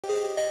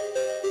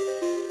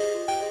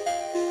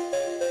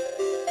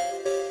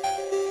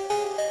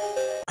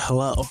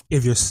hello.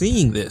 If you're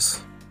seeing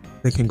this,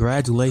 then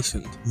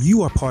congratulations.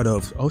 You are part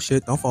of, oh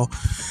shit, don't fall.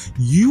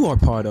 You are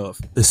part of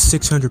the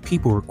 600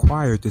 people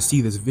required to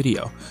see this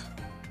video.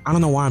 I don't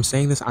know why I'm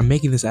saying this. I'm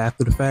making this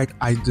after the fact.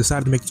 I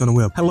decided to make it on the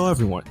whim. Hello,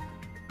 everyone.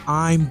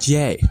 I'm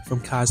Jay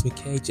from Cosmic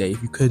KJ,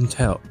 if you couldn't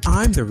tell.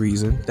 I'm the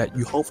reason that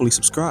you hopefully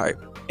subscribe.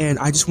 And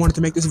I just wanted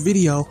to make this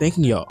video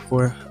thanking y'all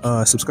for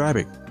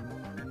subscribing.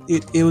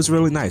 It was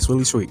really nice,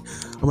 really sweet.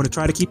 I'm going to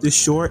try to keep this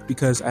short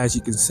because, as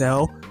you can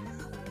tell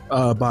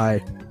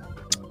by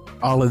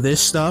all of this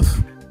stuff,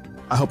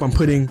 I hope I'm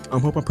putting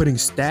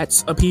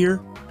stats up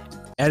here.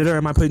 Editor,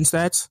 am I putting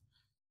stats?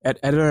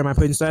 Editor, am I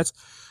putting stats?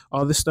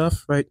 All this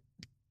stuff, right?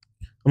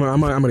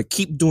 I'm gonna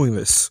keep doing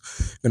this.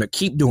 I'm gonna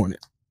keep doing it.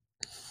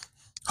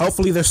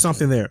 Hopefully there's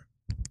something there.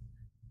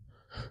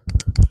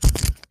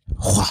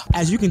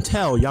 As you can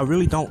tell, y'all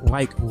really don't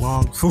like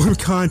long form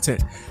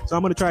content. So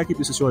I'm gonna try to keep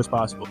this as short as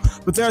possible.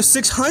 But there are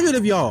 600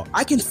 of y'all.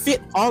 I can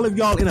fit all of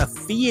y'all in a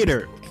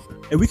theater.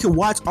 And we can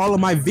watch all of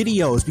my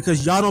videos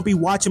because y'all don't be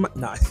watching my...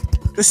 Nah,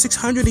 there's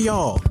 600 of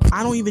y'all.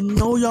 I don't even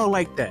know y'all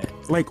like that.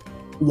 Like,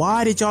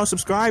 why did y'all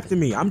subscribe to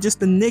me? I'm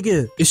just a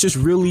nigga.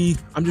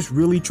 I'm just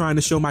really trying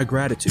to show my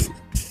gratitude.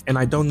 And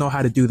I don't know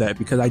how to do that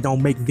because I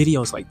don't make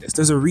videos like this.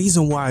 There's a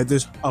reason why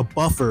there's a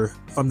buffer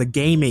from the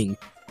gaming,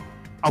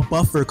 a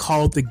buffer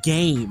called the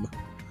game,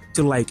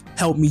 to like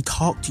help me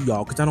talk to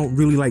y'all because I don't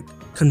really like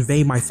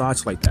convey my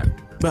thoughts like that.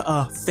 But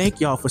thank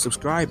y'all for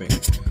subscribing.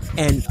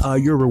 And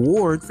your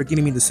reward for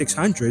getting me to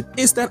 600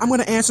 is that I'm going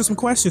to answer some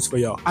questions for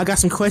y'all. I got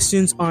some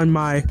questions on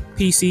my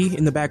PC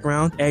in the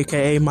background,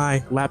 aka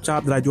my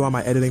laptop that I do all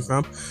my editing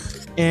from.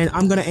 And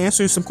I'm going to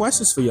answer some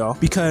questions for y'all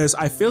because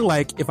I feel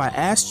like if I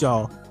asked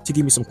y'all to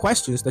give me some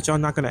questions that y'all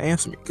not going to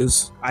answer me,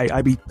 because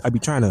I be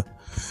trying to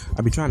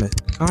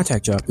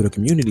contact y'all through the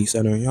community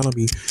center. Y'all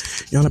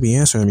don't be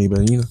answering me,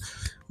 but you know,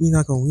 we're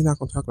not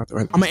gonna talk about that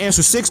right now. I'm going to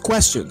answer 6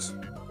 questions.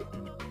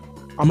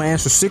 I'm going to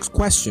answer 6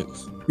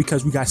 questions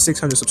because we got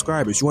 600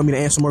 subscribers. You want me to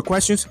answer more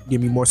questions?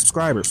 Give me more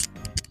subscribers.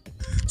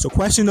 So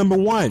question number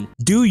 1,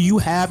 do you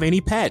have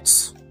any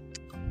pets?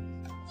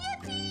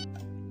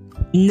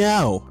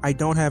 No, I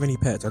don't have any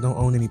pets. I don't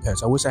own any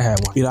pets. I wish I had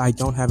one. I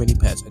don't have any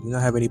pets. I do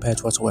not have any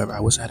pets whatsoever. I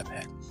wish I had a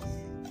pet.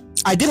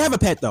 I did have a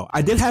pet though.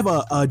 I did have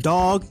a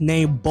dog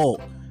named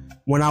Bolt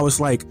when I was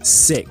like 5,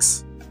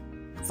 6,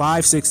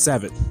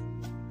 7.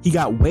 He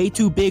got way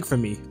too big for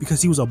me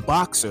because he was a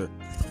boxer.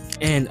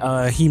 And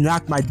he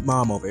knocked my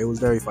mom over. It was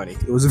very funny.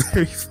 It was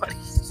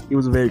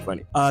very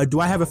funny. Do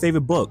I have a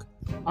favorite book?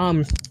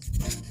 I'm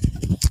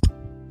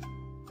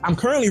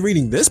currently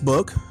reading this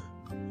book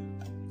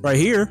right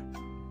here.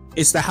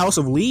 It's The House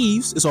of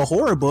Leaves. It's a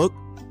horror book.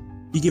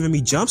 You're giving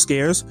me jump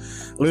scares.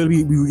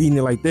 Literally, be reading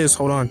it like this.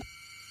 Hold on.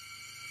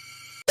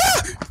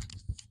 Ah!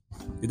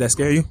 Did that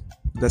scare you?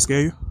 Did that scare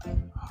you?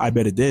 I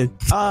bet it did.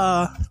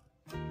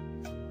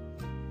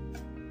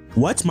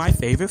 What's my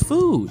favorite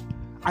food?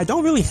 I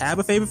don't really have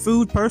a favorite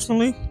food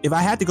personally. If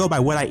I had to go by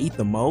what I eat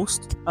the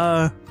most,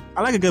 I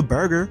like a good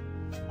burger.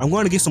 I'm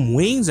going to get some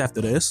wings after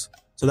this.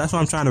 So that's why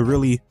I'm trying to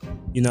really,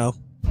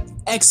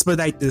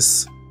 expedite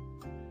this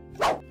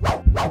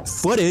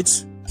footage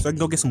so I can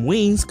go get some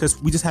wings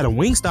because we just had a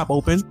Wingstop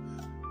open.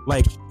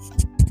 Like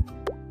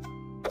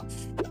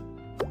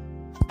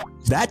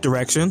that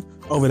direction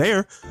over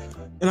there.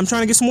 And I'm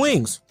trying to get some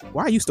wings.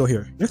 Why are you still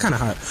here? You're kind of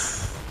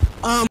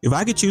hot. If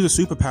I could choose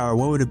a superpower,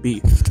 what would it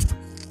be?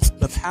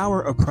 The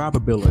power of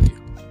probability,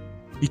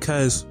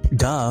 because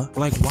duh,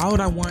 like why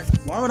would I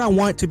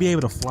want to be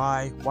able to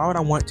fly? Why would I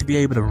want to be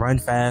able to run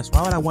fast?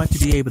 Why would I want to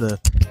be able to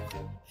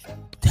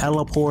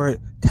teleport,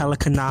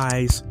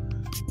 telekinesis,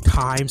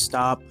 time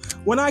stop,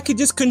 when I could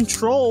just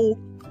control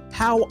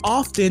how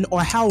often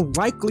or how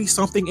likely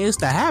something is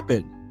to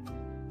happen?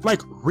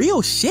 Like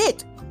real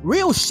shit.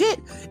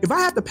 If I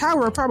had the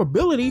power of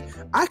probability,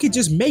 I could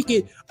just make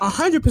it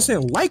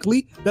 100%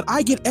 likely that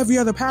I get every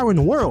other power in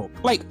the world.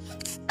 Like,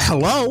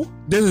 hello?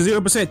 There's a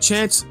 0%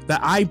 chance that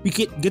I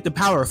get the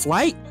power of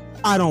flight?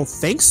 I don't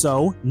think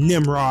so.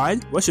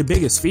 Nimrod, what's your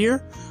biggest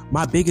fear?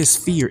 My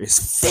biggest fear is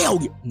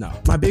failure. No,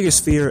 my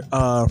biggest fear,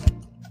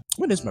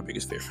 what is my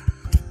biggest fear?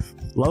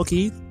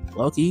 Low-key,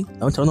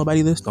 don't tell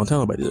nobody this. I'm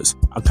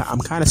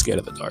kind of scared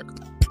of the dark.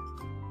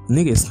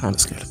 Nigga is kind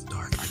of scared of the dark.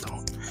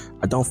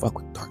 I don't fuck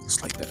with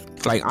darkness like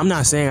that. Like, I'm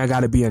not saying I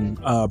gotta be in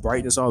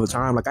brightness all the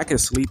time. Like, I can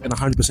sleep in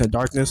 100%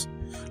 darkness.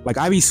 Like,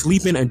 I be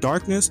sleeping in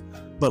darkness,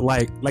 but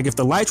like if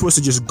the lights was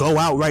to just go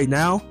out right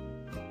now,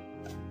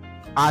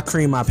 I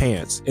cream my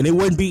pants, and it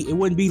wouldn't be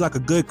like a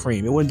good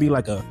cream. It wouldn't be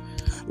like a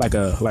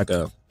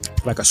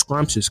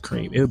scrumptious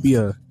cream. It would be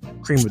a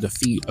cream of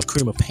defeat, a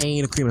cream of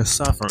pain, a cream of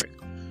suffering.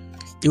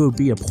 It would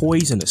be a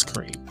poisonous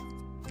cream,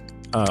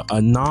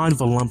 a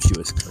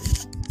non-voluptuous cream.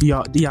 Do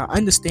y'all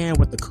understand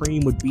what the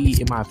cream would be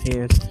in my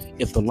pants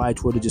if the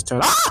lights were to just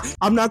turn?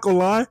 I'm not gonna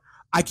lie.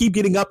 I keep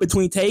getting up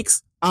between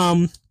takes.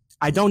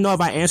 I don't know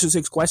if I answered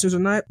 6 questions or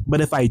not, but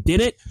if I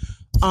didn't,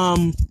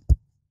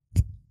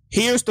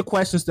 here's the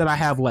questions that I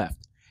have left.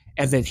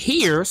 And then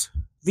here's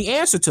the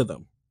answer to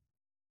them.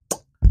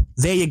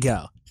 There you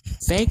go.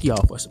 Thank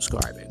y'all for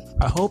subscribing.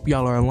 I hope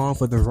y'all are along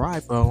for the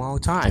ride for a long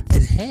time.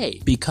 And hey,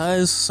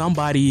 because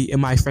somebody in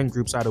my friend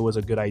group thought it was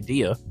a good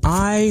idea,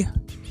 I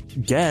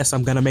guess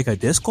I'm gonna make a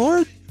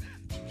Discord.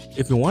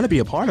 If you want to be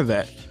a part of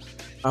that,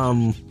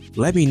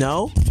 let me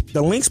know.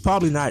 The link's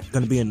probably not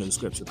gonna be in the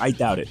description. I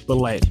doubt it. But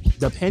like,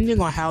 depending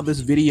on how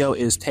this video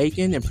is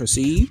taken and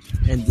perceived,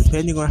 and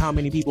depending on how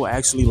many people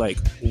actually like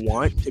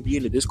want to be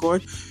in the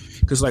Discord,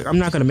 because like I'm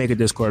not gonna make a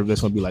Discord if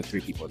there's gonna be like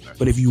 3 people in there.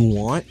 But if you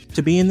want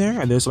to be in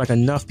there and there's like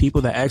enough people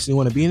that actually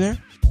want to be in there,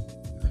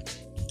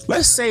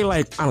 let's say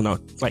like, I don't know,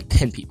 like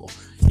 10 people.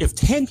 If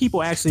 10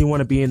 people actually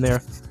want to be in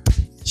there,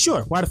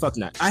 sure, why the fuck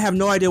not? I have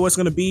no idea what's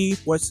gonna be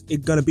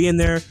in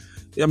there.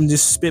 I'm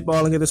just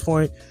spitballing at this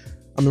point.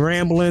 I'm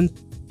rambling.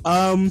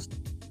 I'm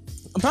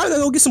probably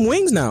gonna go get some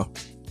wings now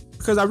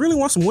because I really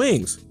want some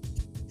wings.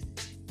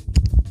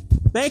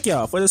 Thank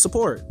y'all for the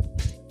support.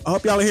 I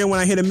hope y'all are here when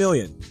I hit 1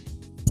 million.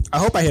 I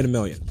hope I hit 1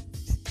 million.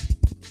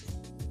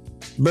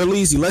 But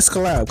Leezy, let's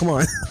collab. Come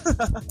on.